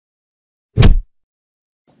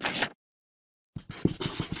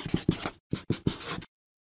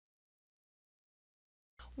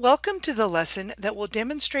Welcome to the lesson that will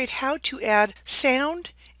demonstrate how to add sound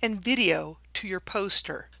and video to your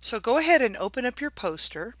poster. So go ahead and open up your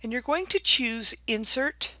poster and you're going to choose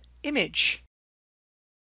Insert Image.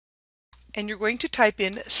 And you're going to type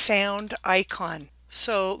in sound icon.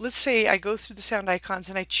 So let's say I go through the sound icons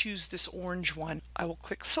and I choose this orange one. I will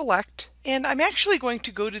click select and I'm actually going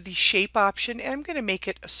to go to the shape option and I'm going to make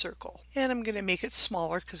it a circle. And I'm going to make it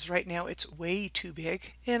smaller because right now it's way too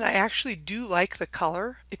big. And I actually do like the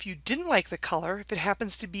color. If you didn't like the color, if it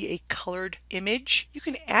happens to be a colored image, you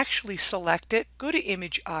can actually select it, go to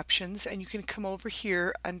image options, and you can come over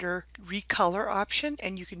here under recolor option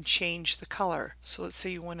and you can change the color. So let's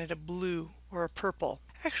say you wanted a blue or a purple.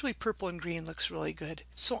 Actually, purple and green looks really good.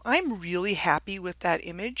 So I'm really happy with that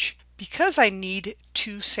image. Because I need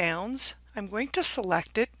two sounds, I'm going to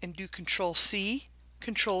select it and do Control C,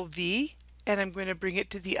 Control V, and I'm going to bring it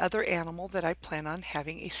to the other animal that I plan on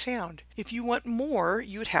having a sound. If you want more,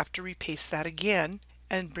 you would have to repaste that again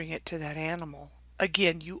and bring it to that animal.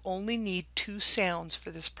 Again, you only need two sounds for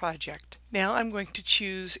this project. Now I'm going to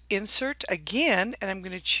choose Insert again, and I'm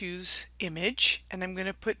going to choose Image, and I'm going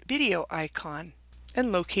to put Video Icon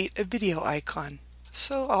and locate a video icon.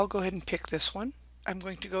 So I'll go ahead and pick this one. I'm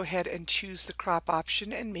going to go ahead and choose the crop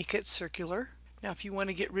option and make it circular. Now if you want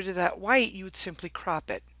to get rid of that white, you would simply crop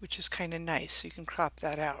it, which is kind of nice. So you can crop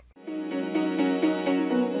that out.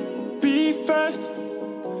 Be first,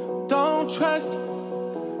 don't trust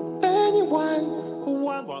anyone.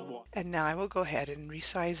 And now I will go ahead and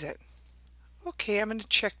resize it. Okay, I'm going to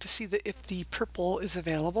check to see if the purple is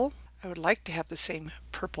available. I would like to have the same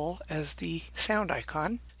purple as the sound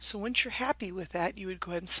icon. So once you're happy with that, you would go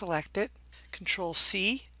ahead and select it, Control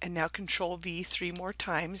C, and now Control V 3 more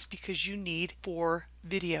times because you need 4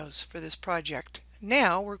 videos for this project.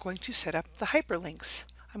 Now we're going to set up the hyperlinks.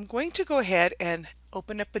 I'm going to go ahead and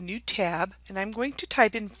open up a new tab and I'm going to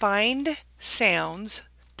type in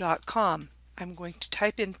findsounds.com. I'm going to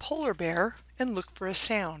type in polar bear and look for a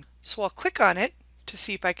sound. So I'll click on it to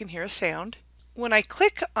see if I can hear a sound. When I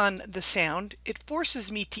click on the sound, it forces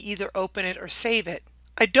me to either open it or save it.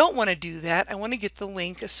 I don't want to do that. I want to get the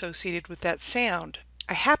link associated with that sound.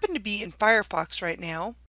 I happen to be in Firefox right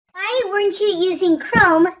now. Why weren't you using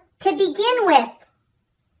Chrome to begin with?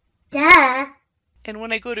 Duh. And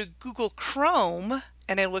when I go to Google Chrome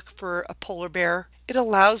and I look for a polar bear, it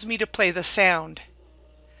allows me to play the sound.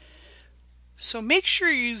 So make sure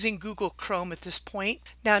you're using Google Chrome at this point.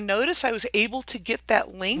 Now notice I was able to get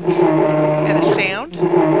that link and a sound.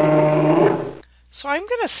 So I'm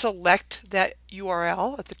going to select that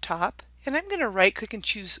URL at the top and I'm going to right click and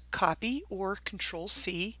choose copy or Control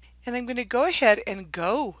C, and I'm going to go ahead and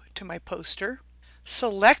go to my poster,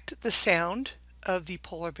 select the sound of the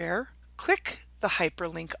polar bear, click the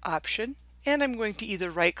hyperlink option, and I'm going to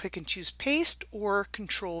either right click and choose paste or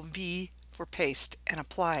Control V for paste and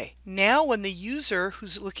apply. Now when the user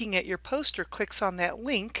who's looking at your poster clicks on that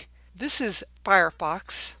link, this is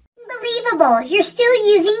Firefox. Unbelievable, you're still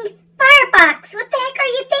using Firefox. What the heck are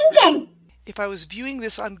you thinking? If I was viewing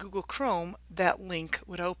this on Google Chrome, that link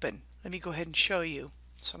would open. Let me go ahead and show you.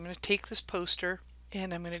 So I'm going to take this poster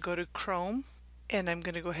and I'm going to go to Chrome and I'm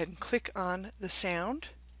going to go ahead and click on the sound.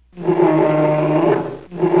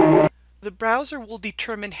 The browser will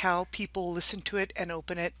determine how people listen to it and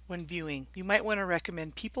open it when viewing. You might want to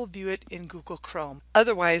recommend people view it in Google Chrome.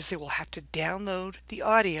 Otherwise, they will have to download the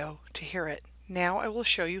audio to hear it. Now I will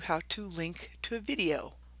show you how to link to a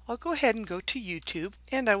video. I'll go ahead and go to YouTube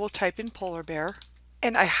and I will type in polar bear.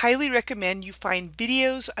 And I highly recommend you find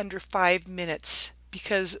videos under 5 minutes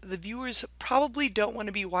because the viewers probably don't want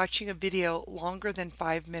to be watching a video longer than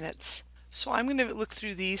 5 minutes. So I'm going to look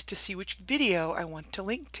through these to see which video I want to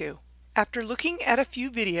link to. After looking at a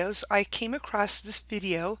few videos, I came across this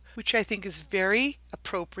video, which I think is very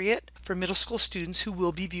appropriate for middle school students who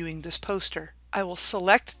will be viewing this poster. I will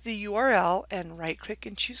select the URL and right-click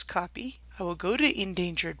and choose copy. I will go to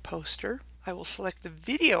endangered poster. I will select the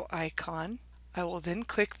video icon. I will then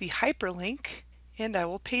click the hyperlink and I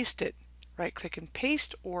will paste it. Right-click and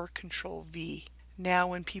paste or Control V. Now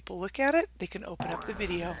when people look at it, they can open up the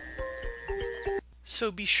video.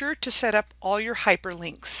 So be sure to set up all your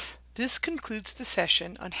hyperlinks. This concludes the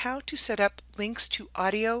session on how to set up links to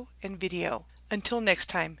audio and video. Until next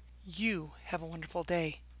time, you have a wonderful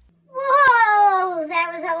day. Whoa,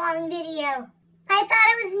 that was a long video. I thought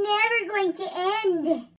it was never going to end.